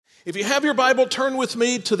If you have your Bible, turn with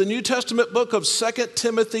me to the New Testament book of 2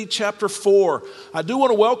 Timothy chapter 4. I do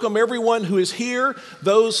want to welcome everyone who is here,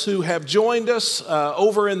 those who have joined us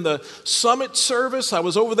over in the Summit service. I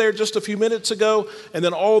was over there just a few minutes ago, and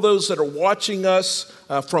then all those that are watching us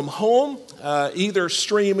from home, either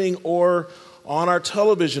streaming or on our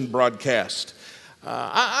television broadcast.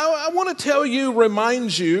 I want to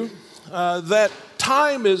remind you that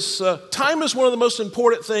Time is one of the most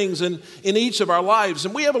important things in each of our lives,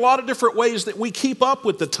 and we have a lot of different ways that we keep up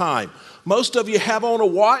with the time. Most of you have on a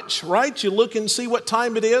watch, right? You look and see what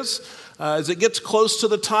time it is. As it gets close to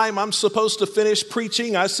the time I'm supposed to finish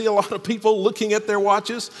preaching, I see a lot of people looking at their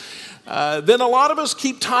watches. Then a lot of us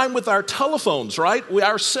keep time with our telephones, right?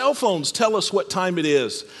 Our cell phones tell us what time it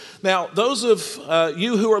is. Now, those of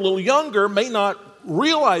you who are a little younger may not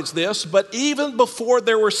realize this, but even before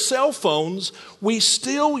there were cell phones, we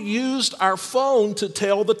still used our phone to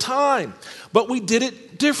tell the time. But we did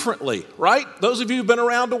it differently, right? Those of you who've been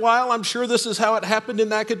around a while, I'm sure this is how it happened in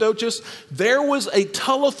Nacogdoches. There was a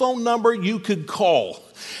telephone number you could call.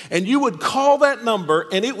 And you would call that number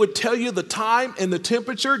and it would tell you the time and the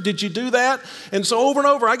temperature. Did you do that? And so over and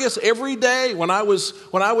over, I guess every day when I was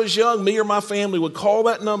young, me or my family would call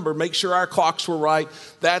that number, make sure our clocks were right.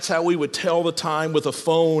 That's how we would tell the time with a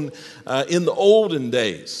phone in the olden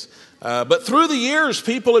days. But through the years,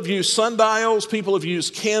 people have used sundials, people have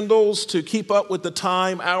used candles to keep up with the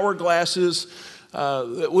time, hourglasses.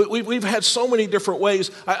 We've had so many different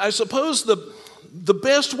ways. I suppose the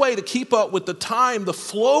best way to keep up with the time, the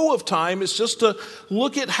flow of time, is just to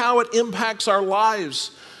look at how it impacts our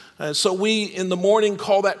lives. So we, in the morning,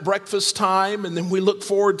 call that breakfast time, and then we look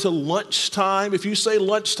forward to lunchtime. If you say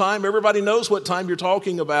lunchtime, everybody knows what time you're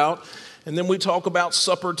talking about. And then we talk about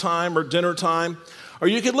supper time or dinner time. Or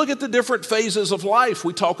you could look at the different phases of life.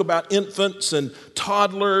 We talk about infants and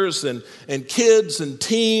toddlers and kids and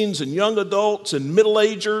teens and young adults and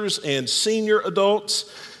middle-agers and senior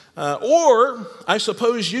adults. Or I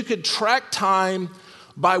suppose you could track time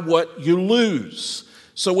by what you lose.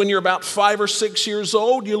 So when you're about 5 or 6 years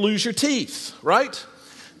old, you lose your teeth, right?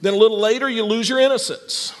 Then a little later, you lose your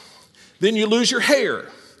innocence. Then you lose your hair.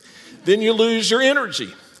 Then you lose your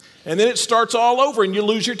energy. And then it starts all over and you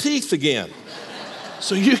lose your teeth again.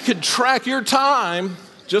 So you could track your time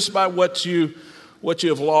just by what you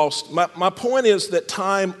have lost. My point is that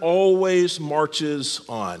time always marches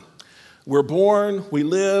on. We're born, we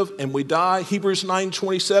live, and we die. Hebrews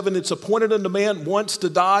 9:27, it's appointed unto man once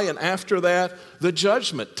to die, and after that, the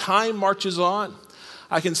judgment. Time marches on.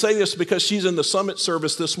 I can say this because she's in the Summit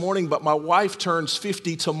service this morning, but my wife turns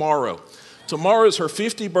 50 tomorrow. Tomorrow is her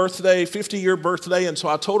 50-year birthday, and so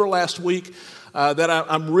I told her last week that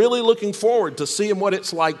I'm really looking forward to seeing what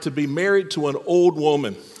it's like to be married to an old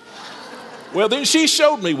woman. Well, then she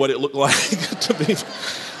showed me what it looked like to be,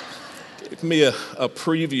 gave me a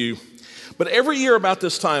preview. But every year about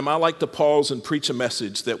this time, I like to pause and preach a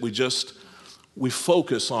message that we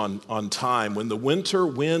focus on time. When the winter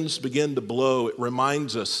winds begin to blow, it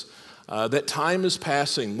reminds us that time is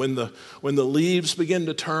passing. When the leaves begin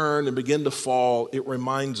to turn and begin to fall, it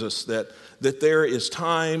reminds us that there is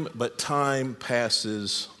time, but time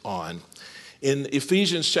passes on. In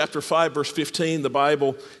Ephesians chapter 5, verse 15, the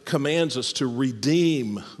Bible commands us to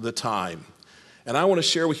redeem the time. And I want to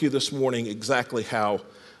share with you this morning exactly how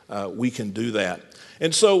we can do that.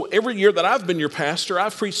 And so every year that I've been your pastor,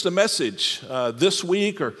 I've preached a message this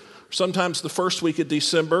week or sometimes the first week of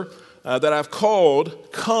December that I've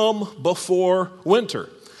called Come Before Winter.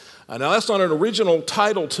 Now that's not an original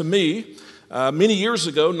title to me. Many years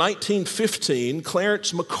ago, 1915,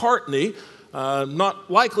 Clarence Macartney,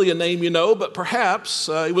 not likely a name you know, but perhaps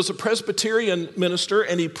he was a Presbyterian minister,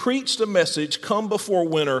 and he preached a message, Come Before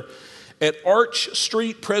Winter, at Arch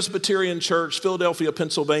Street Presbyterian Church, Philadelphia,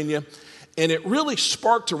 Pennsylvania, and it really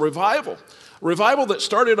sparked a revival that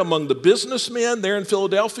started among the businessmen there in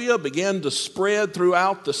Philadelphia, began to spread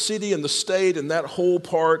throughout the city and the state and that whole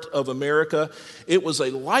part of America. It was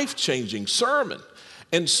a life-changing sermon.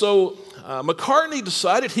 And so McCartney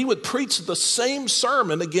decided he would preach the same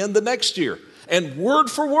sermon again the next year. And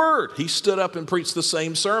word for word, he stood up and preached the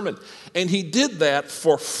same sermon. And he did that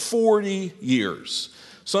for 40 years.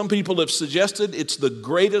 Some people have suggested it's the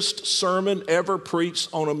greatest sermon ever preached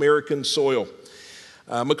on American soil.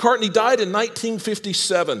 McCartney died in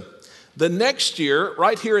 1957. The next year,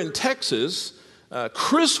 right here in Texas,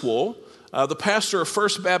 Criswell, the pastor of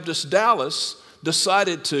First Baptist Dallas,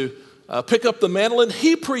 decided to pick up the mantle, and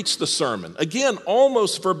he preached the sermon. Again,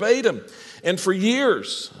 almost verbatim. And for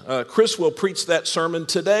years, Criswell preached that sermon.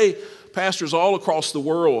 Today, pastors all across the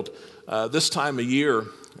world this time of year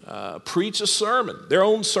preach a sermon, their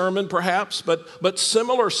own sermon perhaps, but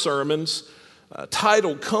similar sermons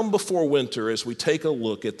titled Come Before Winter, as we take a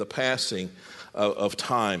look at the passing of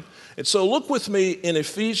time. And so look with me in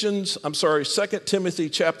 2 Timothy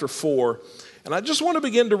chapter 4, and I just want to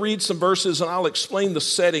begin to read some verses, and I'll explain the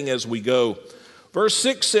setting as we go. Verse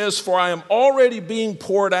 6 says, "For I am already being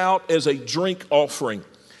poured out as a drink offering,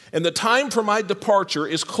 and the time for my departure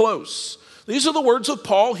is close." These are the words of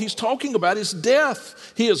Paul. He's talking about his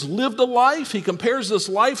death. He has lived a life. He compares this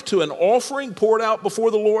life to an offering poured out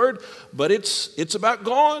before the Lord, but it's about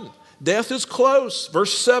gone. Death is close.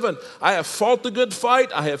 Verse 7, "I have fought the good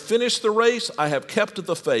fight. I have finished the race. I have kept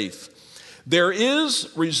the faith. There is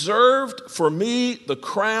reserved for me the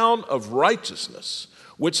crown of righteousness,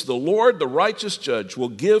 which the Lord, the righteous judge, will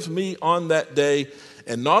give me on that day,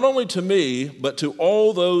 and not only to me, but to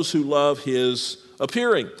all those who love his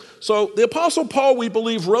appearing." So the Apostle Paul, we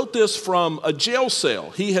believe, wrote this from a jail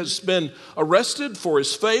cell. He has been arrested for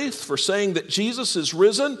his faith, for saying that Jesus is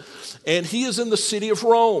risen, and he is in the city of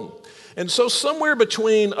Rome. And so somewhere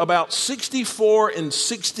between about 64 and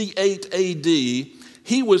 68 AD,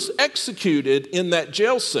 he was executed in that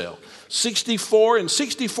jail cell. 64,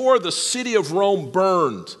 the city of Rome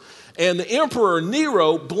burned. And the Emperor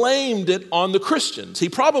Nero blamed it on the Christians. He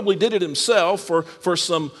probably did it himself for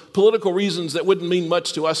some political reasons that wouldn't mean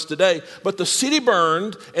much to us today. But the city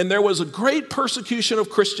burned, and there was a great persecution of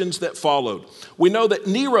Christians that followed. We know that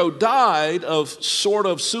Nero died of sort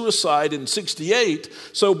of suicide in 68.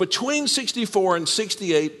 So between 64 and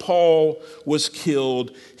 68, Paul was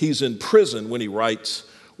killed. He's in prison when he writes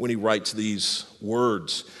these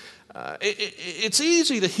words. It's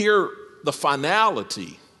easy to hear the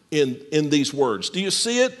finality in these words. Do you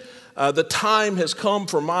see it? The time has come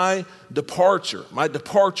for my departure. My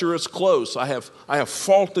departure is close. I have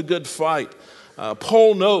fought the good fight.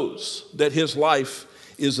 Paul knows that his life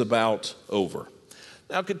is about over.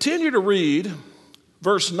 Now continue to read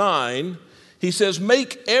verse 9. He says,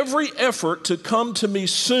 "Make every effort to come to me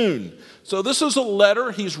soon." So this is a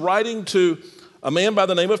letter he's writing to a man by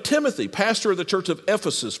the name of Timothy, pastor of the church of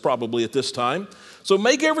Ephesus probably at this time. So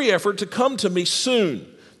make every effort to come to me soon.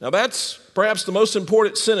 Now that's perhaps the most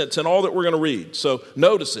important sentence in all that we're going to read. So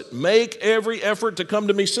notice it. Make every effort to come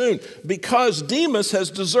to me soon, because Demas has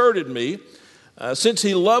deserted me since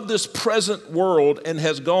he loved this present world and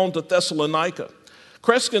has gone to Thessalonica.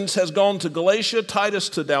 Crescens has gone to Galatia, Titus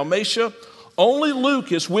to Dalmatia. Only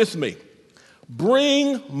Luke is with me.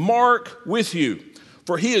 Bring Mark with you,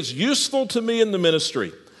 for he is useful to me in the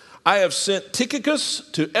ministry. I have sent Tychicus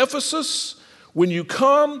to Ephesus. When you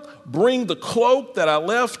come, bring the cloak that I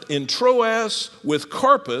left in Troas with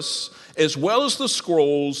Carpus, as well as the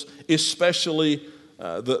scrolls, especially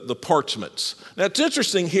the parchments. Now it's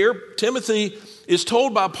interesting here. Timothy is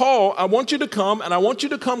told by Paul, I want you to come, and I want you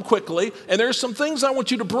to come quickly, and there's some things I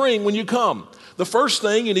want you to bring when you come. The first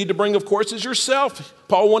thing you need to bring, of course, is yourself.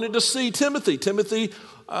 Paul wanted to see Timothy. Timothy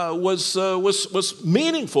was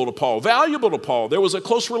meaningful to Paul, valuable to Paul. There was a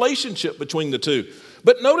close relationship between the two.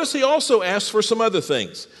 But notice he also asked for some other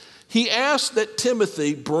things. He asked that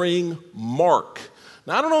Timothy bring Mark.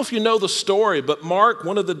 Now, I don't know if you know the story, but Mark,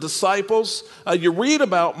 one of the disciples, you read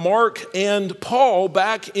about Mark and Paul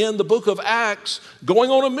back in the book of Acts going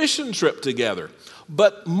on a mission trip together.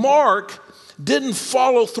 But Mark didn't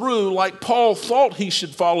follow through like Paul thought he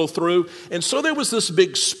should follow through. And so there was this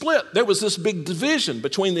big split. There was this big division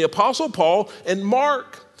between the Apostle Paul and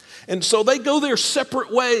Mark. And so they go their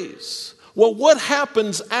separate ways. Well, what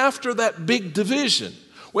happens after that big division?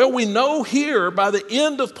 Well, we know here by the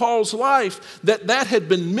end of Paul's life that had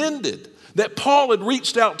been mended, that Paul had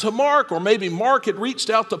reached out to Mark, or maybe Mark had reached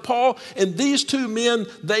out to Paul, and these two men,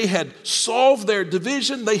 they had solved their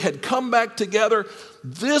division, they had come back together.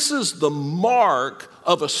 This is the mark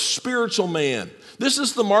of a spiritual man. This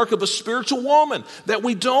is the mark of a spiritual woman, that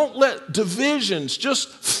we don't let divisions just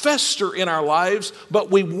fester in our lives, but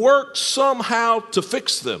we work somehow to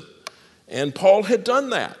fix them. And Paul had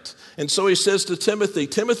done that. And so he says to Timothy,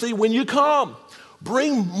 Timothy, when you come,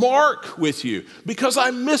 bring Mark with you, because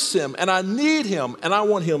I miss him and I need him and I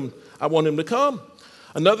want him to come.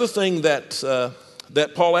 Another thing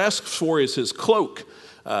that Paul asks for is his cloak.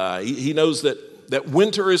 He knows that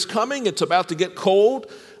winter is coming. It's about to get cold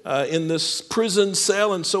in this prison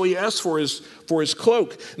cell, and so he asks for his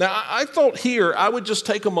cloak. Now, I thought here I would just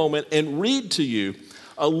take a moment and read to you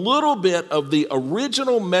a little bit of the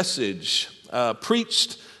original message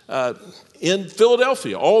preached in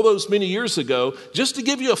Philadelphia all those many years ago, just to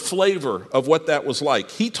give you a flavor of what that was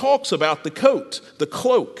like. He talks about the coat, the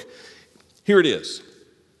cloak. Here it is.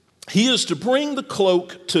 He is to bring the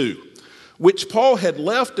cloak too, which Paul had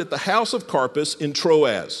left at the house of Carpus in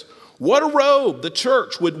Troas. What a robe the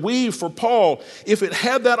church would weave for Paul if it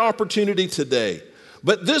had that opportunity today.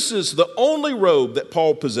 But this is the only robe that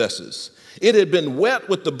Paul possesses. It had been wet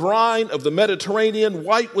with the brine of the Mediterranean,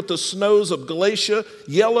 white with the snows of Galatia,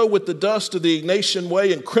 yellow with the dust of the Ignatian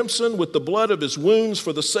Way, and crimson with the blood of his wounds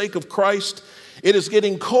for the sake of Christ. It is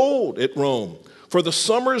getting cold at Rome, for the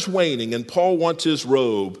summer is waning, and Paul wants his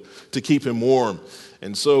robe to keep him warm.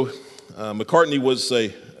 And so McCartney was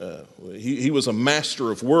he was a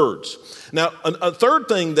master of words. Now, a third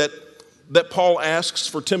thing that Paul asks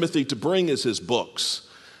for Timothy to bring is his books.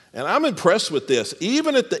 And I'm impressed with this.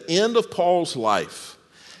 Even at the end of Paul's life,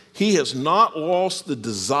 he has not lost the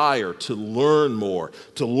desire to learn more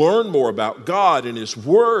about God and His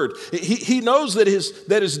Word. He knows that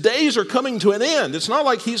his days are coming to an end. It's not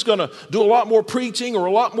like he's going to do a lot more preaching or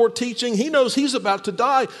a lot more teaching. He knows he's about to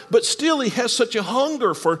die, but still he has such a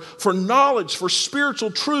hunger for knowledge, for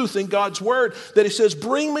spiritual truth in God's Word that he says,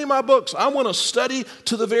 bring me my books. I want to study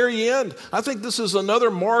to the very end. I think this is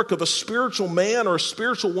another mark of a spiritual man or a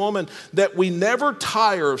spiritual woman, that we never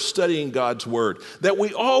tire of studying God's Word, that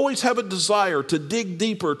we always have a desire to dig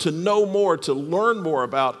deeper, to know more, to learn more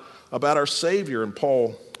about our Savior, and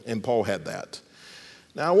Paul had that.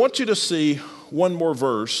 Now I want you to see one more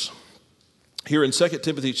verse here in 2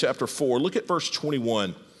 Timothy chapter 4. Look at verse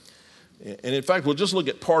 21. And in fact, we'll just look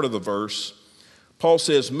at part of the verse. Paul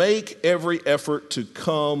says, make every effort to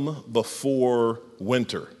come before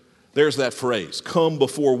winter. There's that phrase, come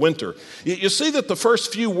before winter. You see that the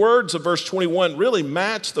first few words of verse 21 really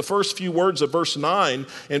match the first few words of verse 9.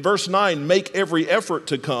 In verse 9, make every effort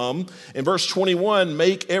to come. In verse 21,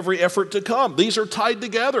 make every effort to come. These are tied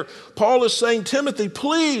together. Paul is saying, Timothy,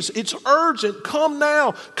 please, it's urgent. Come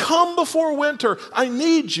now. Come before winter. I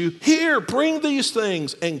need you. Here, bring these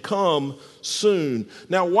things and come soon.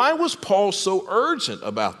 Now, why was Paul so urgent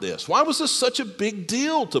about this? Why was this such a big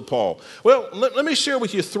deal to Paul? Well, let me share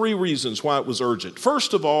with you three reasons why it was urgent.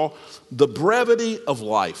 First of all, the brevity of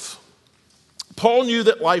life. Paul knew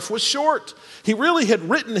that life was short. He really had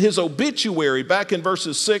written his obituary back in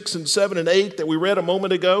verses 6 and 7 and 8 that we read a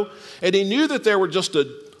moment ago, and he knew that there were just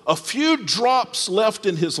a few drops left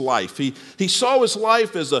in his life. He saw his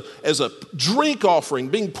life as a drink offering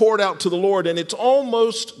being poured out to the Lord, and it's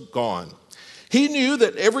almost gone. He knew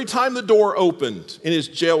that every time the door opened in his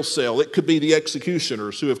jail cell, it could be the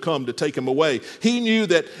executioners who have come to take him away. He knew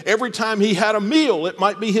that every time he had a meal, it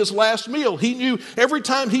might be his last meal. He knew every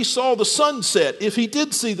time he saw the sunset, if he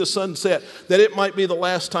did see the sunset, that it might be the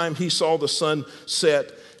last time he saw the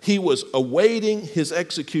sunset. He was awaiting his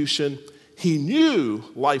execution. He knew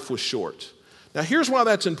life was short. Now, here's why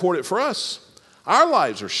that's important for us. Our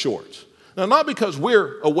lives are short. Now, not because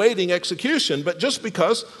we're awaiting execution, but just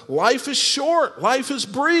because life is short, life is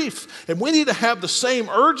brief. And we need to have the same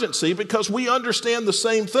urgency because we understand the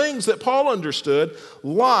same things that Paul understood.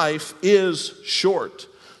 Life is short.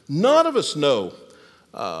 None of us know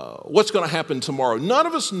what's going to happen tomorrow. None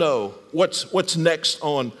of us know what's next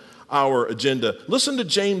on our agenda. Listen to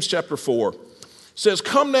James chapter 4. It says,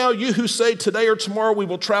 come now, you who say today or tomorrow we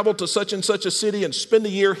will travel to such and such a city and spend a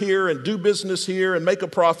year here and do business here and make a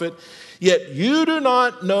profit. Yet you do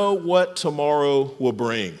not know what tomorrow will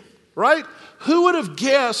bring, right? Who would have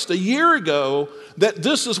guessed a year ago that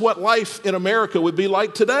this is what life in America would be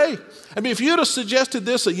like today? I mean, if you'd have suggested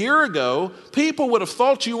this a year ago, people would have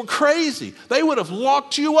thought you were crazy. They would have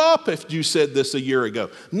locked you up if you said this a year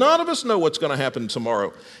ago. None of us know what's going to happen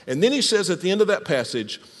tomorrow. And then he says at the end of that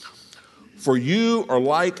passage, for you are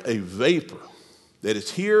like a vapor that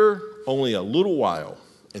is here only a little while,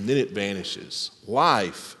 and then it vanishes.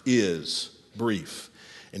 Life is brief.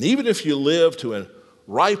 And even if you live to a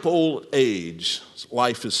ripe old age,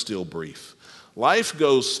 life is still brief. Life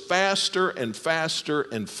goes faster and faster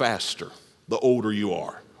and faster the older you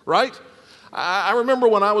are, right? I remember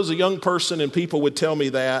when I was a young person and people would tell me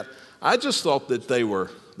that, I just thought that they were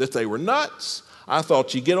nuts. I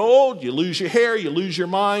thought you get old, you lose your hair, you lose your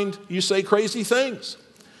mind, you say crazy things.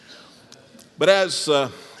 But as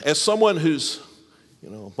someone who's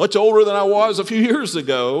much older than I was a few years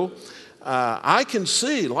ago, I can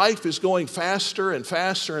see life is going faster and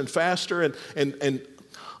faster and faster, and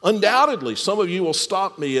undoubtedly some of you will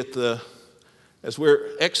stop me as we're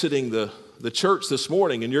exiting the church this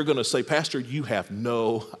morning, and you're going to say, Pastor, you have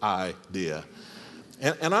no idea.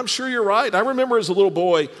 And I'm sure you're right. I remember as a little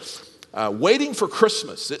boy waiting for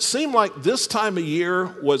Christmas. It seemed like this time of year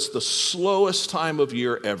was the slowest time of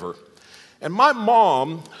year ever. And my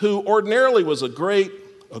mom, who ordinarily was a great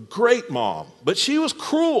a great mom, but she was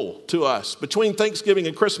cruel to us between Thanksgiving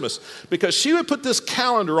and Christmas because she would put this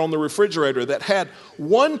calendar on the refrigerator that had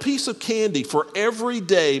one piece of candy for every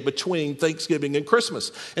day between Thanksgiving and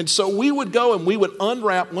Christmas. And so we would go and we would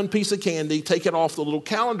unwrap one piece of candy, take it off the little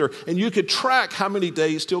calendar, and you could track how many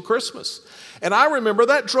days till Christmas. And I remember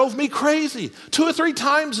that drove me crazy. 2 or 3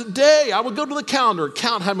 times a day, I would go to the calendar and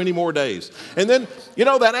count how many more days. And then,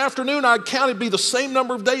 that afternoon I'd count, it'd be the same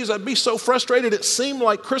number of days. I'd be so frustrated. It seemed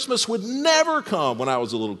like Christmas would never come when I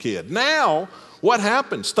was a little kid. Now, what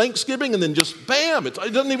happens? Thanksgiving and then just bam, it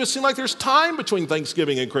doesn't even seem like there's time between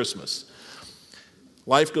Thanksgiving and Christmas.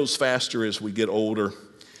 Life goes faster as we get older.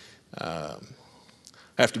 I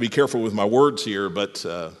have to be careful with my words here, but,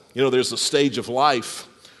 there's a stage of life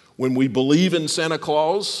when we believe in Santa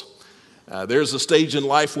Claus. There's a stage in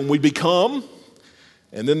life when we become,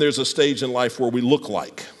 and then there's a stage in life where we look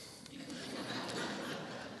like.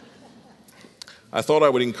 I thought I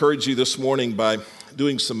would encourage you this morning by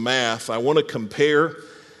doing some math. I want to compare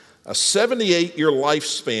a 78-year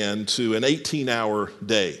lifespan to an 18-hour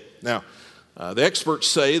day. Now, the experts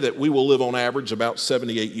say that we will live on average about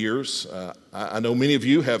 78 years. I know many of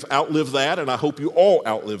you have outlived that, and I hope you all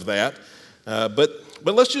outlive that. But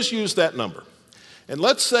let's just use that number. And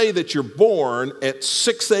let's say that you're born at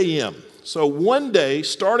 6 a.m. So one day,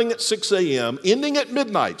 starting at 6 a.m., ending at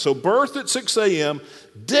midnight. So birth at 6 a.m.,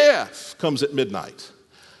 death comes at midnight.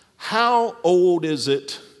 How old is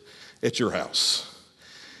it at your house?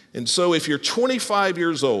 And so if you're 25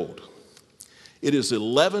 years old, it is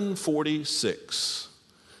 11:46.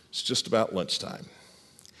 It's just about lunchtime.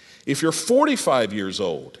 If you're 45 years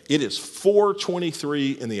old, it is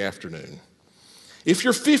 4:23 in the afternoon. If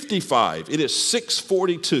you're 55, it is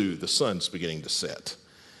 6:42. The sun's beginning to set.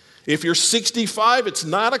 If you're 65, it's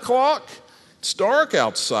 9 o'clock. It's dark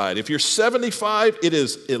outside. If you're 75, it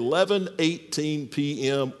is 11:18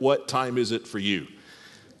 p.m. What time is it for you?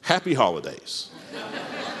 Happy holidays.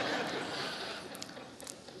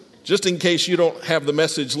 Just in case you don't have the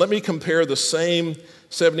message, let me compare the same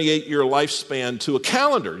 78-year lifespan to a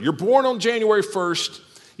calendar. You're born on January 1st.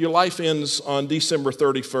 Your life ends on December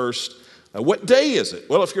 31st. What day is it?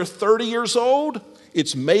 Well, if you're 30 years old,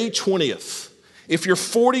 it's May 20th. If you're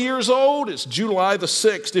 40 years old, it's July the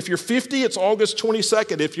 6th. If you're 50, it's August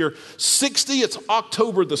 22nd. If you're 60, it's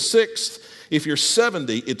October the 6th. If you're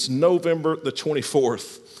 70, it's November the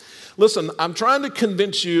 24th. Listen, I'm trying to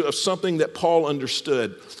convince you of something that Paul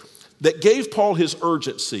understood that gave Paul his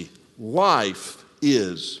urgency. Life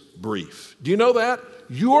is brief. Do you know that?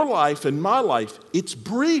 Your life and my life, it's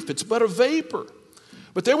brief. It's but a vapor.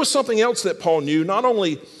 But there was something else that Paul knew, not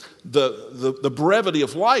only the brevity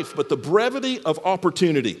of life, but the brevity of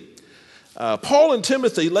opportunity. Paul and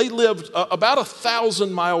Timothy, they lived about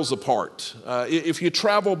 1,000 miles apart. If you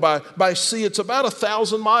travel by sea, it's about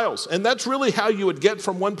 1,000 miles. And that's really how you would get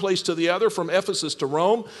from one place to the other, from Ephesus to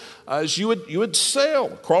Rome, as you would sail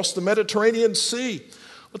across the Mediterranean Sea.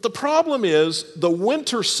 But the problem is the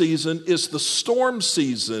winter season is the storm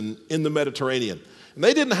season in the Mediterranean. And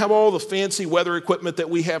they didn't have all the fancy weather equipment that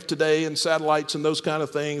we have today and satellites and those kind of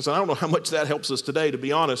things. And I don't know how much that helps us today, to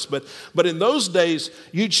be honest. But in those days,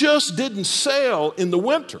 you just didn't sail in the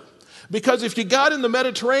winter. Because if you got in the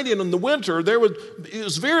Mediterranean in the winter, it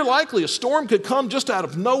was very likely a storm could come just out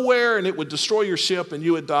of nowhere and it would destroy your ship and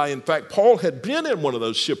you would die. In fact, Paul had been in one of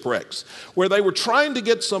those shipwrecks where they were trying to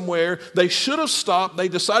get somewhere. They should have stopped. They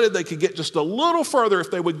decided they could get just a little further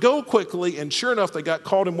if they would go quickly. And sure enough, they got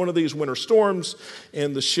caught in one of these winter storms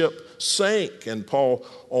and the ship sank and Paul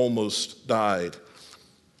almost died.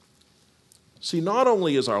 See, not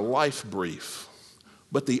only is our life brief,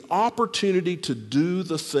 but the opportunity to do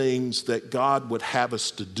the things that God would have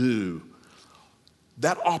us to do,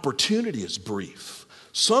 that opportunity is brief.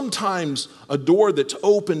 Sometimes a door that's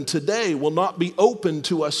open today will not be open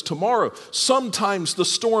to us tomorrow. Sometimes the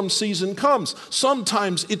storm season comes.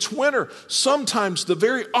 Sometimes it's winter. Sometimes the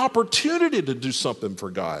very opportunity to do something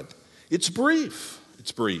for God, it's brief.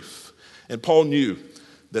 It's brief. And Paul knew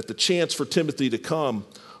that the chance for Timothy to come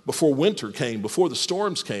before winter came, before the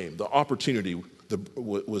storms came, the opportunity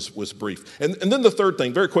was brief. And then the third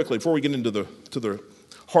thing, very quickly, before we get into the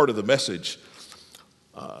heart of the message,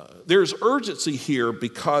 there's urgency here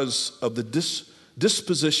because of the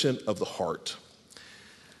disposition of the heart.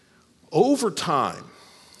 Over time,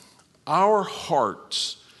 our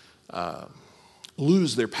hearts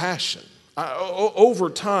lose their passion. Over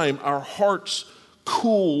time, our hearts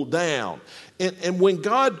cool down. And when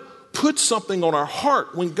God puts something on our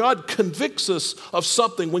heart, when God convicts us of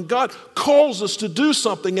something, when God calls us to do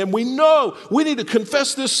something and we know we need to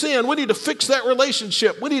confess this sin, we need to fix that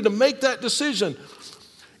relationship, we need to make that decision,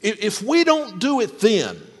 If we don't do it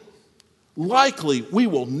then, likely we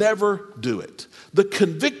will never do it. The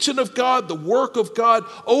conviction of God, the work of God,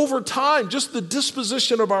 over time, just the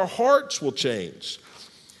disposition of our hearts will change.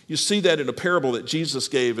 You see that in a parable that Jesus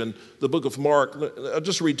gave in the book of Mark. I'll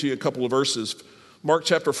just read to you a couple of verses. Mark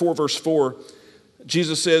chapter 4, verse 4,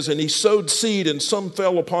 Jesus says, "And he sowed seed, and some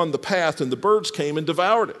fell upon the path, and the birds came and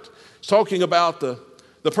devoured it." He's talking about the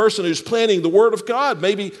person who's planting the word of God.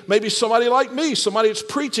 Maybe somebody like me, somebody that's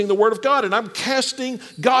preaching the word of God, and I'm casting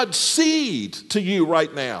God's seed to you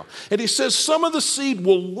right now. And he says some of the seed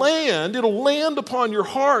will land, it'll land upon your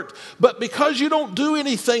heart, but because you don't do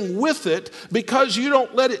anything with it, because you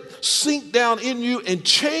don't let it sink down in you and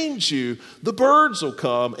change you, the birds will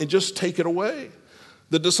come and just take it away.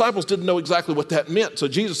 The disciples didn't know exactly what that meant, so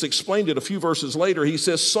Jesus explained it a few verses later. He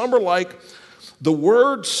says, some are like the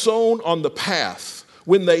word sown on the path.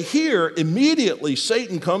 When they hear, immediately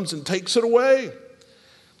Satan comes and takes it away.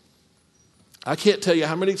 I can't tell you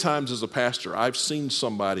how many times as a pastor I've seen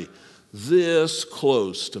somebody this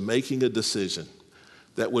close to making a decision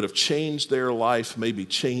that would have changed their life, maybe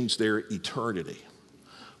changed their eternity.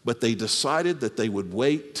 But they decided that they would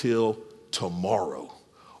wait till tomorrow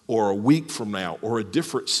or a week from now or a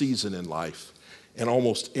different season in life. And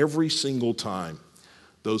almost every single time,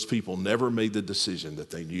 those people never made the decision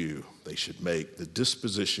that they knew they should make. The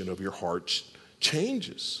disposition of your heart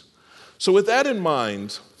changes. So with that in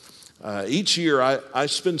mind, each year I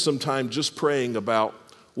spend some time just praying about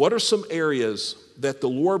what are some areas that the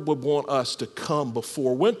Lord would want us to come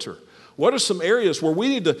before winter. What are some areas where we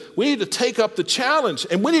need to take up the challenge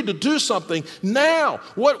and we need to do something now?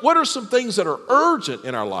 What are some things that are urgent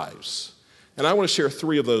in our lives? And I want to share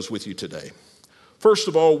 3 of those with you today. First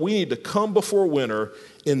of all, we need to come before winter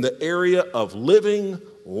in the area of living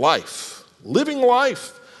life. Living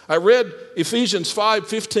life. I read Ephesians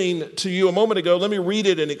 5:15 to you a moment ago. Let me read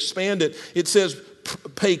it and expand it. It says,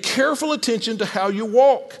 pay careful attention to how you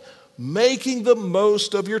walk, making the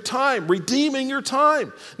most of your time, redeeming your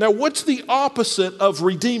time. Now, what's the opposite of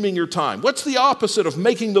redeeming your time? What's the opposite of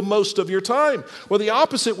making the most of your time? Well, the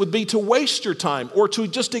opposite would be to waste your time or to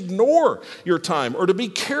just ignore your time or to be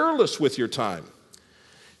careless with your time.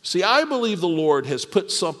 See, I believe the Lord has put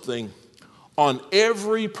something on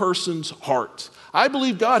every person's heart. I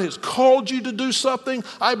believe God has called you to do something.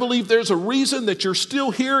 I believe there's a reason that you're still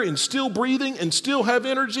here and still breathing and still have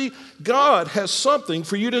energy. God has something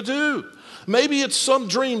for you to do. Maybe it's some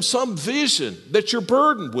dream, some vision that you're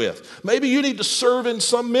burdened with. Maybe you need to serve in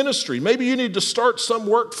some ministry. Maybe you need to start some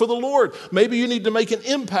work for the Lord. Maybe you need to make an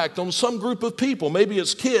impact on some group of people. Maybe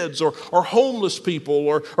it's kids or homeless people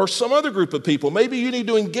or some other group of people. Maybe you need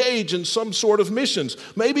to engage in some sort of missions.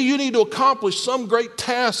 Maybe you need to accomplish some great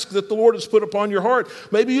task that the Lord has put upon your heart.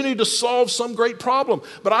 Maybe you need to solve some great problem.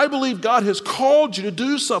 But I believe God has called you to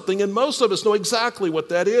do something, and most of us know exactly what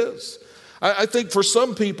that is. I think for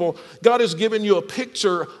some people, God has given you a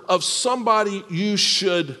picture of somebody you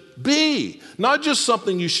should be. Not just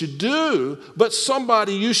something you should do, but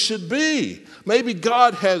somebody you should be. Maybe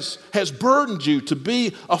God has burdened you to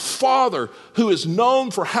be a father who is known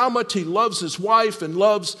for how much he loves his wife and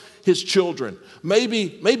loves his children.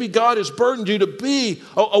 Maybe God has burdened you to be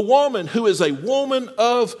a woman who is a woman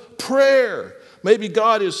of prayer. Maybe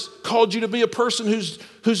God has called you to be a person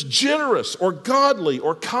who's generous or godly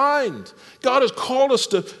or kind. God has called us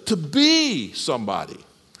to be somebody.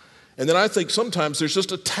 And then I think sometimes there's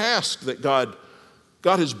just a task that God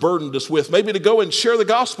has burdened us with. Maybe to go and share the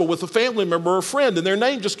gospel with a family member or a friend, and their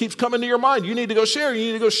name just keeps coming to your mind. You need to go share, you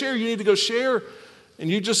need to go share, you need to go share. And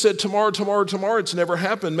you just said tomorrow. It's never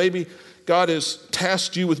happened. Maybe God has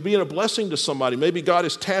tasked you with being a blessing to somebody. Maybe God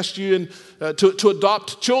has tasked you to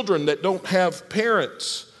adopt children that don't have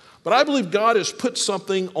parents. But I believe God has put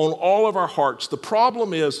something on all of our hearts. The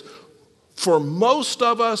problem is, for most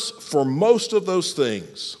of us, for most of those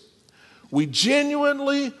things, we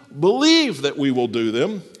genuinely believe that we will do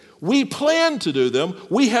them. We plan to do them.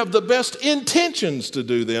 We have the best intentions to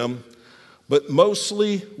do them. But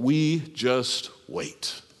mostly, we just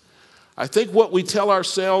wait. I think what we tell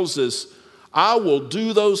ourselves is, I will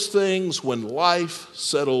do those things when life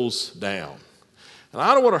settles down. And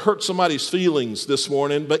I don't want to hurt somebody's feelings this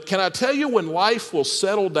morning, but can I tell you when life will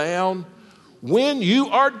settle down? When you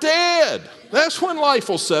are dead. That's when life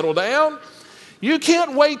will settle down. You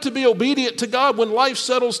can't wait to be obedient to God. When life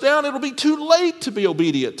settles down, it'll be too late to be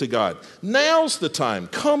obedient to God. Now's the time.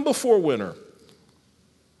 Come before winter.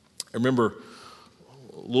 I remember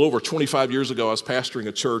a little over 25 years ago, I was pastoring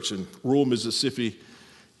a church in rural Mississippi,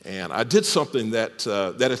 and I did something that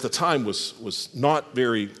at the time was not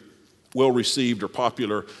very well received or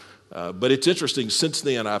popular. But it's interesting. Since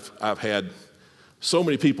then, I've had so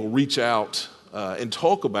many people reach out and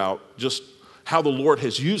talk about just how the Lord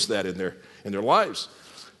has used that in their lives.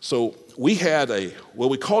 So we had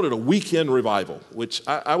we called it a weekend revival, which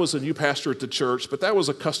I was a new pastor at the church, but that was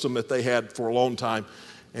a custom that they had for a long time.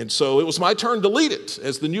 And so it was my turn to lead it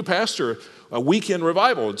as the new pastor, a weekend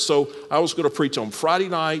revival. And so I was going to preach on Friday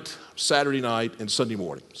night, Saturday night, and Sunday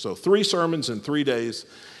morning. So 3 sermons in 3 days.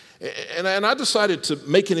 And I decided to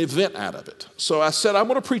make an event out of it. So I said, I'm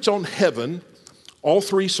going to preach on heaven, all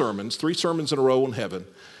 3 sermons in a row on heaven.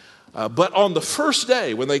 But on the first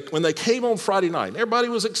day, when they came on Friday night, everybody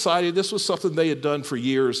was excited. This was something they had done for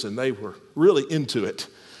years, and they were really into it.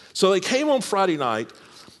 So they came on Friday night,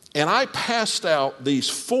 and I passed out these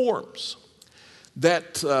forms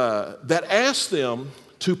that asked them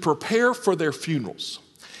to prepare for their funerals.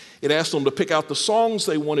 It asked them to pick out the songs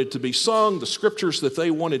they wanted to be sung, the scriptures that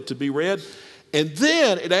they wanted to be read, and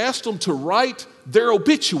then it asked them to write their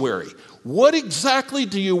obituary. What exactly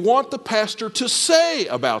do you want the pastor to say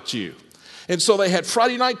about you? And so they had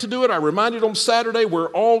Friday night to do it. I reminded them Saturday,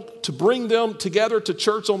 we're all to bring them together to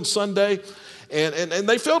church on Sunday. And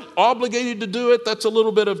they felt obligated to do it. That's a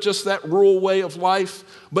little bit of just that rural way of life.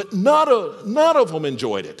 But none of them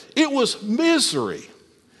enjoyed it. It was misery.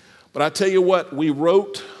 But I tell you what, we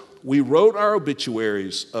wrote our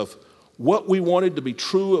obituaries of what we wanted to be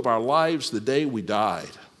true of our lives the day we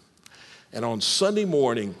died. And on Sunday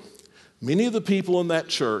morning, many of the people in that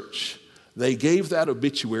church, they gave that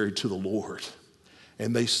obituary to the Lord.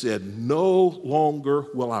 And they said, no longer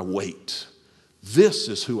will I wait. This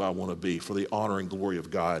is who I want to be for the honor and glory of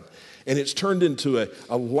God. And it's turned into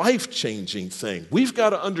a life-changing thing. We've got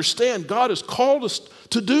to understand God has called us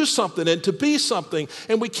to do something and to be something.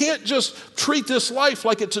 And we can't just treat this life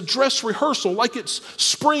like it's a dress rehearsal, like it's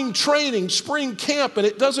spring training, spring camp, and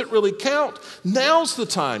it doesn't really count. Now's the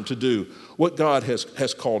time to do what God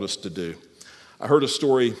has called us to do. I heard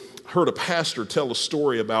a pastor tell a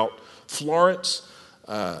story about Florence,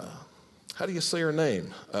 how do you say her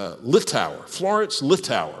name? Littauer, Florence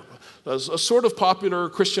Littauer, a sort of popular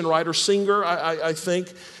Christian writer, singer, I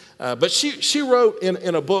think. But she wrote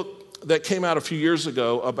in a book that came out a few years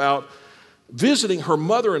ago about visiting her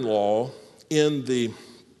mother-in-law in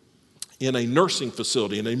a nursing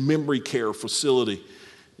facility, in a memory care facility.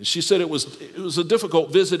 And she said it was a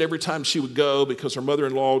difficult visit every time she would go because her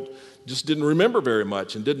mother-in-law just didn't remember very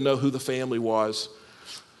much and didn't know who the family was.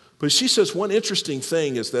 But she says one interesting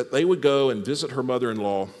thing is that they would go and visit her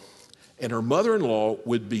mother-in-law, and her mother-in-law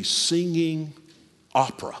would be singing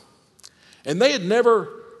opera. And they had never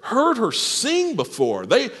heard her sing before.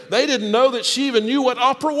 They didn't know that she even knew what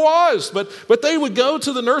opera was. But they would go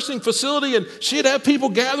to the nursing facility, and she'd have people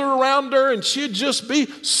gather around her, and she'd just be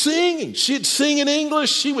singing. She'd sing in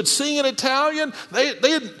English. She would sing in Italian.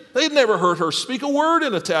 They'd never heard her speak a word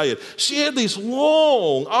in Italian. She had these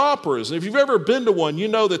long operas. And if you've ever been to one, you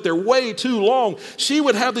know that they're way too long. She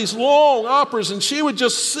would have these long operas, and she would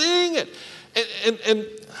just sing it. And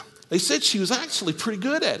they said she was actually pretty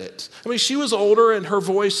good at it. I mean, she was older, and her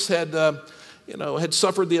voice had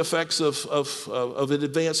suffered the effects of an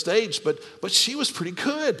advanced age, but she was pretty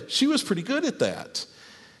good. She was pretty good at that.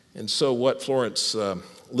 And so what Florence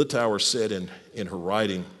Littauer said in her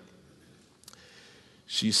writing,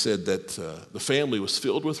 she said that the family was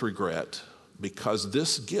filled with regret because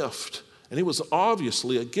this gift, and it was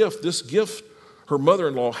obviously a gift, this gift her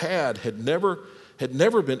mother-in-law had never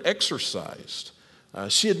been exercised.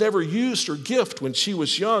 She had never used her gift when she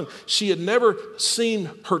was young. She had never seen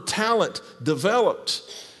her talent developed.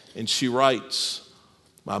 And she writes,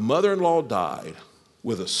 my mother-in-law died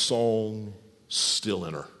with a song still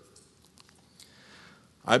in her.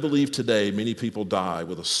 I believe today many people die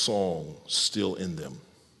with a song still in them.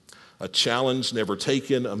 A challenge never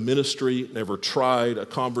taken, a ministry never tried, a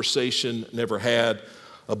conversation never had,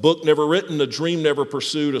 a book never written, a dream never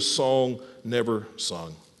pursued, a song never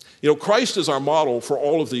sung. You know, Christ is our model for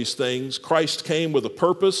all of these things. Christ came with a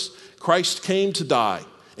purpose. Christ came to die,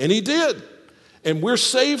 and he did. And we're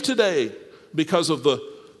saved today because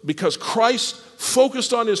Christ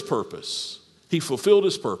focused on his purpose. He fulfilled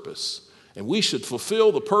his purpose. And we should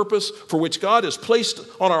fulfill the purpose for which God has placed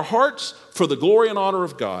on our hearts for the glory and honor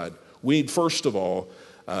of God. We need, first of all,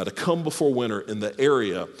 to come before winter in the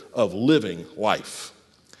area of living life.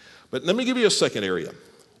 But let me give you a second area.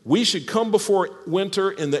 We should come before winter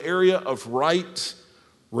in the area of right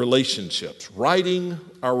relationships, righting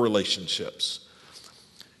our relationships.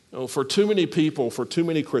 You know, for too many people, for too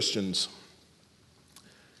many Christians,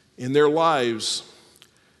 in their lives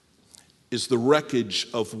is the wreckage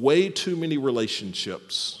of way too many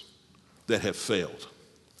relationships that have failed.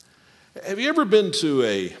 Have you ever been to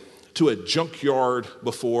a junkyard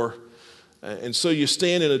before? And so you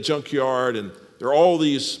stand in a junkyard and there are all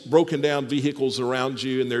these broken down vehicles around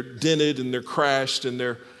you, and they're dented and they're crashed and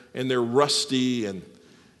they're rusty and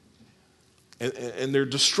they're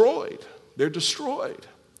destroyed. They're destroyed.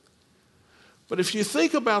 But if you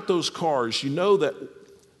think about those cars, you know that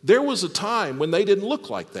there was a time when they didn't look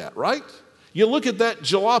like that, right? You look at that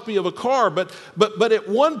jalopy of a car, but at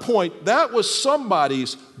one point, that was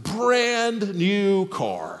somebody's brand new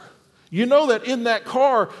car. You know that in that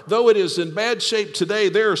car, though it is in bad shape today,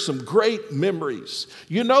 there are some great memories.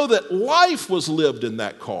 You know that life was lived in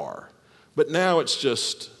that car, but now it's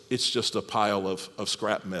just a pile of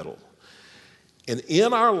scrap metal. And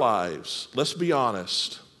in our lives, let's be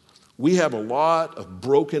honest, we have a lot of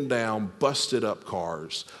broken down, busted up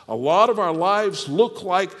cars. A lot of our lives look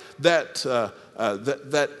like that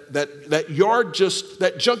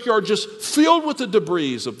junkyard just filled with the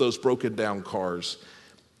debris of those broken down cars.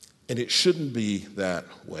 And it shouldn't be that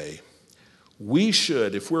way. We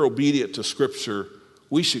should, if we're obedient to Scripture,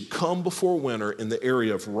 we should come before winter in the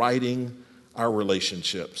area of righting our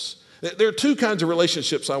relationships. There are two kinds of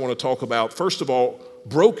relationships I want to talk about. First of all,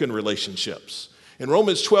 broken relationships. In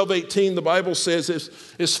Romans 12:18, the Bible says,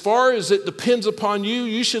 as far as it depends upon you,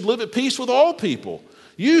 you should live at peace with all people.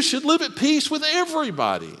 You should live at peace with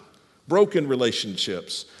everybody. Broken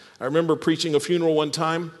relationships. I remember preaching a funeral one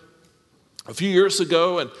time a few years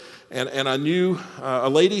ago, and I knew a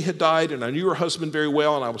lady had died, and I knew her husband very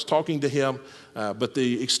well, and I was talking to him, but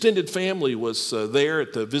the extended family was there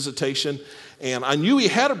at the visitation, and I knew he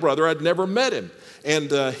had a brother. I'd never met him.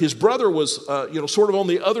 And his brother was, sort of on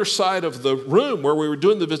the other side of the room where we were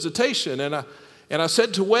doing the visitation. And I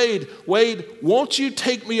said to Wade, won't you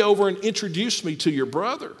take me over and introduce me to your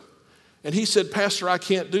brother? And he said, Pastor, I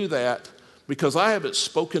can't do that because I haven't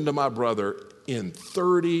spoken to my brother in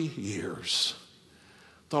 30 years.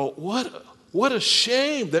 Thought, what a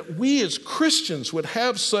shame that we as Christians would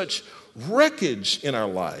have such wreckage in our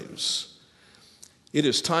lives. It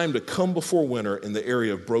is time to come before winter in the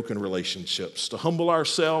area of broken relationships, to humble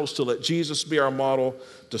ourselves, to let Jesus be our model,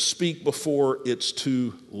 to speak before it's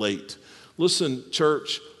too late. Listen,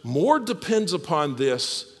 church, more depends upon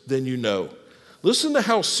this than you know. Listen to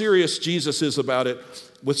how serious Jesus is about it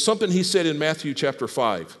with something he said in Matthew chapter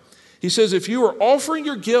 5. He says, if you are offering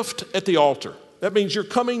your gift at the altar, that means you're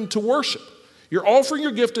coming to worship. You're offering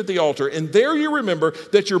your gift at the altar, and there you remember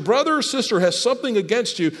that your brother or sister has something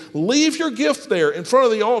against you. Leave your gift there in front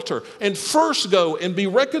of the altar and first go and be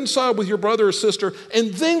reconciled with your brother or sister,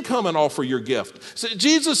 and then come and offer your gift. So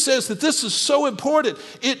Jesus says that this is so important.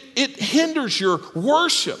 It hinders your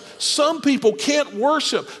worship. Some people can't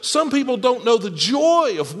worship. Some people don't know the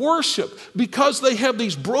joy of worship because they have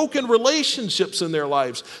these broken relationships in their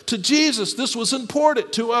lives. To Jesus, this was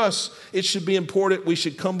important. To us, it should be important. We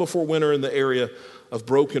should come before winter in the area of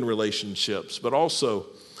broken relationships, but also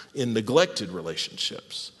in neglected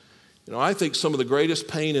relationships. I think some of the greatest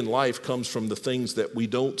pain in life comes from the things that we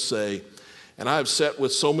don't say. And I've sat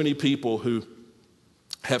with so many people who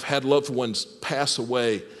have had loved ones pass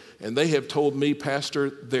away, and they have told me,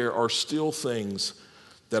 Pastor, there are still things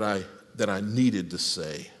that I needed to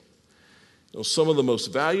say. Some of the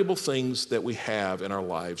most valuable things that we have in our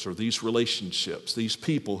lives are these relationships, these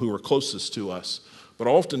people who are closest to us. But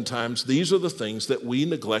oftentimes, these are the things that we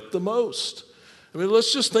neglect the most. I mean,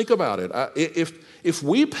 let's just think about it. If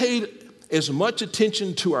we paid as much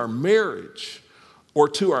attention to our marriage or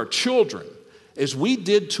to our children as we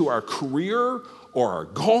did to our career or our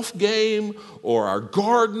golf game or our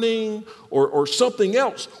gardening or something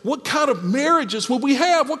else, what kind of marriages would we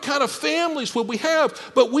have? What kind of families would we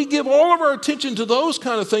have? But we give all of our attention to those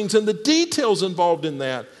kind of things and the details involved in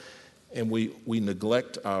that, and we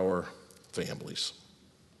neglect our families.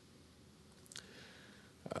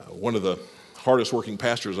 One of the hardest working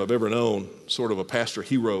pastors I've ever known, sort of a pastor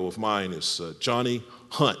hero of mine, is Johnny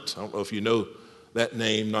Hunt. I don't know if you know that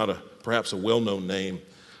name, perhaps a well-known name,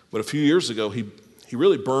 but a few years ago he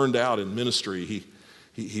really burned out in ministry. He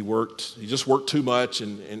just worked too much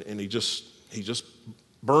and he just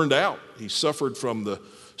burned out. He suffered from the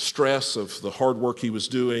stress of the hard work he was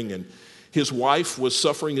doing, and his wife was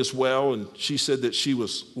suffering as well, and she said that she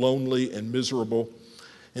was lonely and miserable.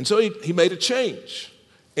 And so he made a change.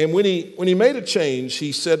 And when he made a change,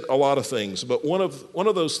 he said a lot of things, but one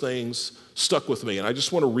of those things stuck with me, and I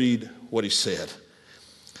just want to read what he said.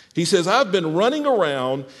 He says, I've been running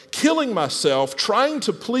around, killing myself, trying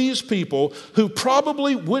to please people who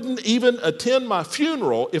probably wouldn't even attend my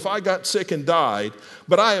funeral if I got sick and died,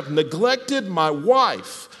 but I have neglected my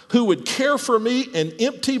wife, who would care for me and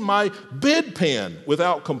empty my bedpan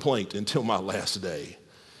without complaint until my last day.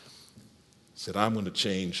 He said, I'm going to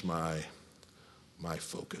change my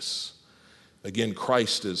focus. Again,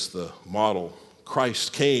 Christ is the model.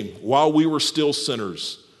 Christ came while we were still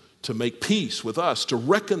sinners to make peace with us, to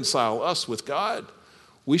reconcile us with God.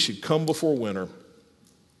 We should come before winter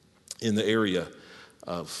in the area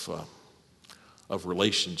of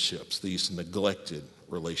relationships, these neglected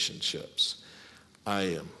relationships.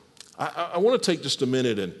 I want to take just a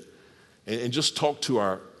minute and just talk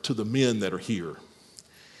to the men that are here.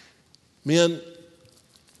 Men,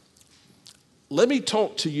 let me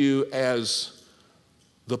talk to you as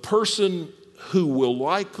the person who will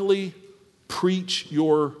likely preach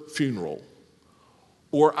your funeral,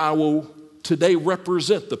 or I will today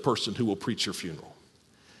represent the person who will preach your funeral.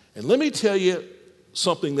 And let me tell you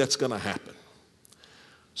something that's going to happen.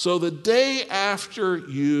 So the day after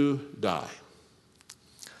you die,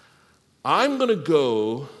 I'm going to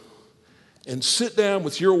go and sit down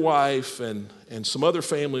with your wife, and some other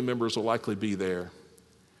family members will likely be there.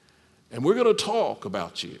 And we're going to talk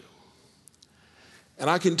about you. And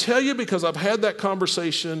I can tell you, because I've had that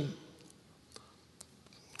conversation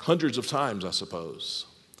hundreds of times, I suppose,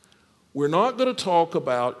 we're not going to talk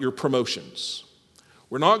about your promotions.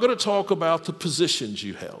 We're not going to talk about the positions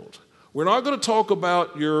you held. We're not going to talk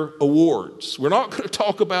about your awards. We're not going to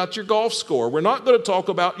talk about your golf score. We're not going to talk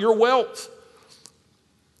about your wealth.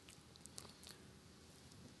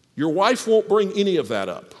 Your wife won't bring any of that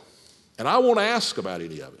up, and I won't ask about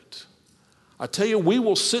any of it. I tell you, we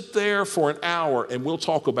will sit there for an hour and we'll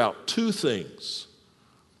talk about two things: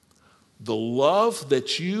 the love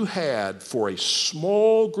that you had for a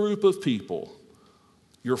small group of people,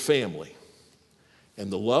 your family,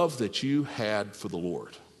 and the love that you had for the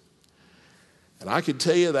Lord. And I can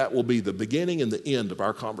tell you that will be the beginning and the end of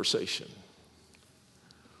our conversation.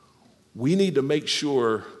 We need to make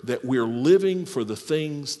sure that we're living for the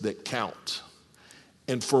things that count.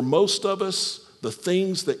 And for most of us, the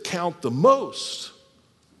things that count the most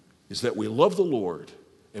is that we love the Lord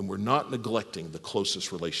and we're not neglecting the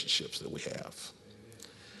closest relationships that we have.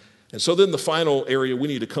 And so then the final area we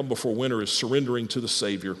need to come before winter is surrendering to the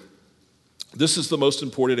Savior. This is the most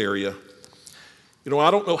important area. You know, I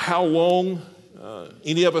don't know how long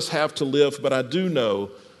any of us have to live, but I do know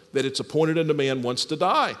that it's appointed unto man once to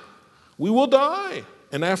die. We will die.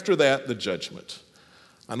 And after that, the judgment.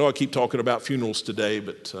 I know I keep talking about funerals today,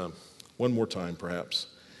 but one more time perhaps.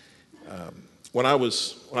 When I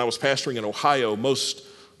was pastoring in Ohio, most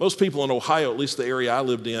people in Ohio, at least the area I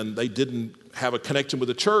lived in, they didn't have a connection with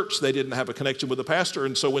the church. They didn't have a connection with the pastor.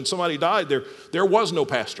 And so when somebody died, there was no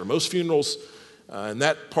pastor. Most funerals in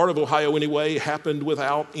that part of Ohio anyway happened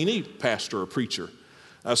without any pastor or preacher.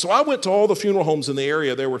 So I went to all the funeral homes in the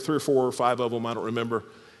area. There were 3 or 4 or 5 of them, I don't remember.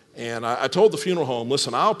 And I told the funeral home,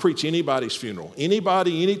 listen, I'll preach anybody's funeral.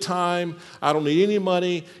 Anybody, anytime. I don't need any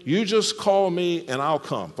money. You just call me and I'll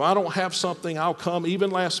come. If I don't have something, I'll come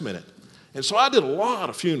even last minute. And so I did a lot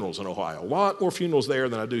of funerals in Ohio, a lot more funerals there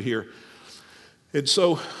than I do here. And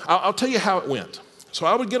so I'll tell you how it went. So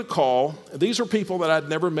I would get a call. These are people that I'd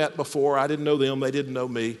never met before. I didn't know them. They didn't know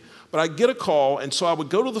me. But I'd get a call, and so I would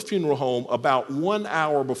go to the funeral home about 1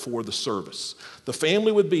 hour before the service. The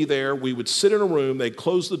family would be there. We would sit in a room. They'd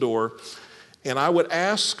close the door, and I would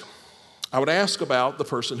ask about the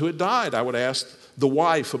person who had died. I would ask the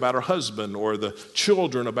wife about her husband, or the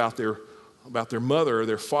children about their mother or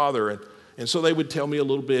their father. And so they would tell me a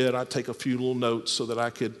little bit. I'd take a few little notes so that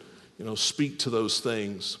I could, speak to those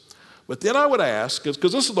things. But then I would ask,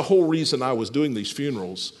 because this is the whole reason I was doing these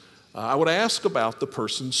funerals, I would ask about the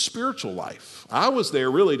person's spiritual life. I was there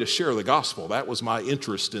really to share the gospel. That was my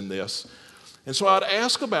interest in this. And so I'd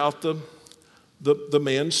ask about the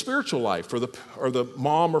man's spiritual life, or the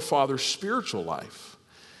mom or father's spiritual life.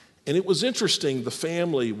 And it was interesting, the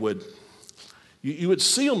family you would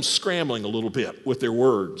see them scrambling a little bit with their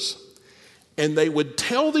words. And they would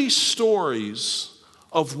tell these stories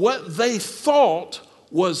of what they thought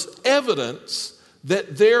was evidence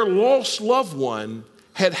that their lost loved one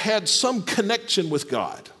had some connection with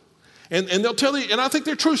God. And they'll tell you, and I think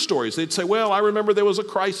they're true stories. They'd say, well, I remember there was a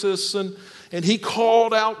crisis and he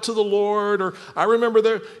called out to the Lord, or I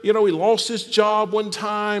remember he lost his job one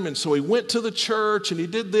time, and so he went to the church and he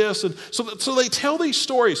did this. And so they tell these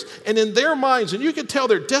stories, and in their minds, and you can tell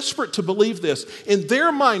they're desperate to believe this, in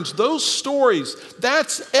their minds, those stories,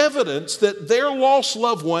 that's evidence that their lost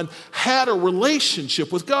loved one had a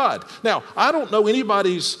relationship with God. Now, I don't know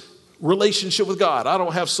anybody's relationship with God. I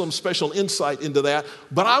don't have some special insight into that,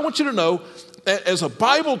 but I want you to know as a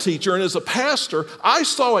Bible teacher and as a pastor, I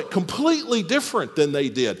saw it completely different than they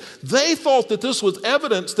did. They thought that this was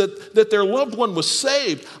evidence that their loved one was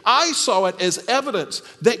saved. I saw it as evidence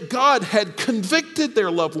that God had convicted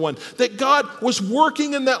their loved one, that God was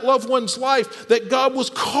working in that loved one's life, that God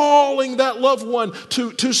was calling that loved one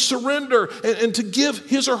to surrender and to give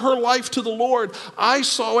his or her life to the Lord. I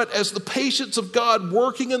saw it as the patience of God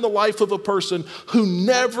working in the life of a person who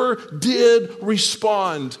never did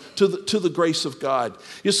respond to the grace of God.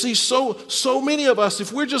 You see, so many of us,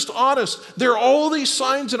 if we're just honest, there are all these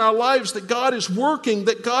signs in our lives that God is working,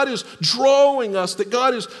 that God is drawing us, that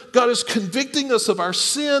God is convicting us of our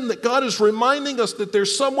sin, that God is reminding us that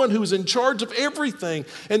there's someone who's in charge of everything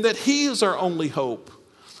and that He is our only hope.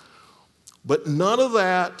 But none of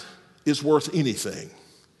that is worth anything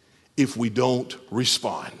if we don't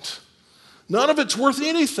respond. None of it's worth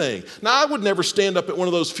anything. Now, I would never stand up at one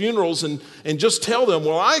of those funerals and just tell them,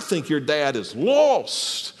 well, I think your dad is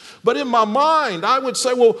lost. But in my mind, I would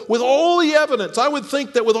say, well, with all the evidence, I would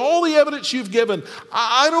think that with all the evidence you've given,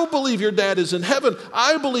 I don't believe your dad is in heaven.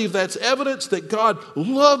 I believe that's evidence that God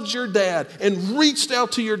loved your dad and reached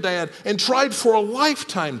out to your dad and tried for a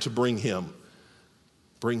lifetime to bring him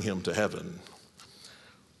to heaven.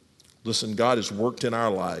 Listen, God has worked in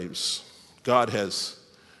our lives. God has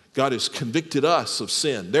convicted us of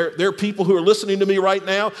sin. There are people who are listening to me right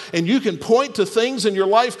now, and you can point to things in your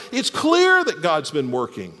life. It's clear that God's been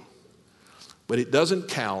working, but it doesn't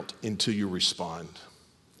count until you respond.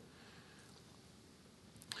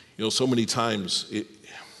 You know, so many times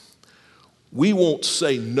we won't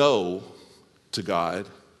say no to God,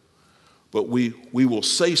 but we will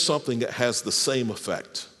say something that has the same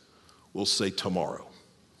effect. We'll say tomorrow,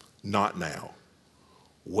 not now,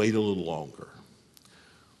 wait a little longer.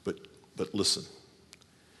 But listen,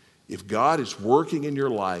 if God is working in your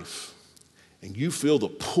life and you feel the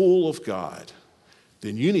pull of God,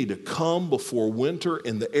 then you need to come before winter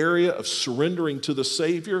in the area of surrendering to the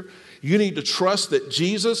Savior. You need to trust that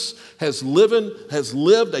Jesus has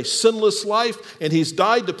lived a sinless life and He's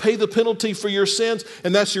died to pay the penalty for your sins,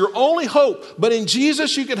 and that's your only hope. But in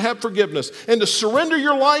Jesus you can have forgiveness, and to surrender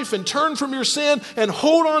your life and turn from your sin and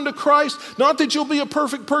hold on to Christ. Not that you'll be a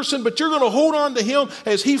perfect person, but you're going to hold on to Him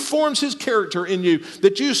as He forms His character in you,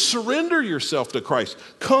 that you surrender yourself to Christ.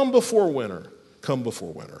 Come before winter. Come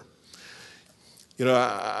before winter. You know,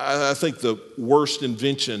 I think the worst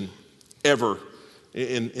invention ever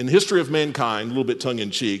in history of mankind, a little bit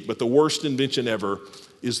tongue-in-cheek, but the worst invention ever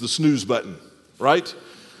is the snooze button, right?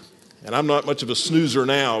 And I'm not much of a snoozer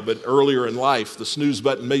now, but earlier in life, the snooze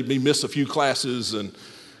button made me miss a few classes and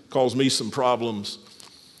caused me some problems.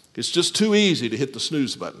 It's just too easy to hit the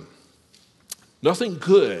snooze button. Nothing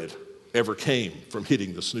good ever came from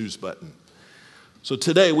hitting the snooze button. So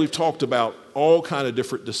today we've talked about all kind of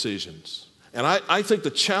different decisions. And I think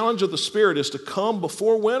the challenge of the Spirit is to come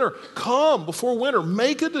before winter. Come before winter.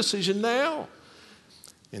 Make a decision now.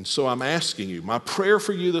 And so I'm asking you, my prayer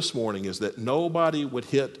for you this morning is that nobody would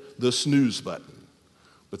hit the snooze button,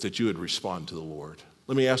 but that you would respond to the Lord.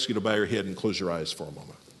 Let me ask you to bow your head and close your eyes for a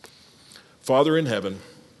moment. Father in heaven,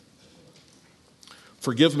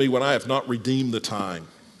 forgive me when I have not redeemed the time.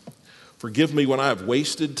 Forgive me when I have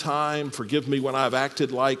wasted time. Forgive me when I have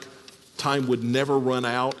acted like time would never run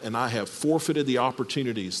out and I have forfeited the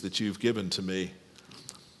opportunities that you've given to me.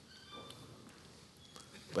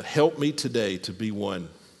 But help me today to be one.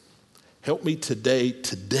 Help me today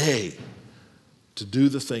to do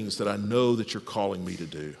the things that I know that you're calling me to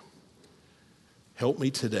do. Help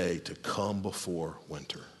me today to come before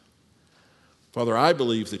winter. Father, I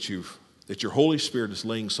believe that your Holy Spirit is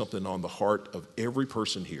laying something on the heart of every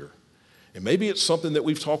person here. And maybe it's something that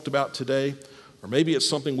we've talked about today, or maybe it's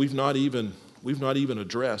something we've not even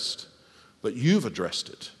addressed, but you've addressed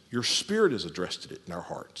it. Your Spirit has addressed it in our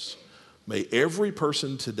hearts. May every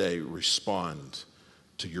person today respond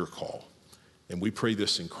to your call. And we pray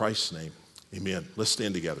this in Christ's name. Amen. Let's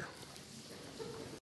stand together.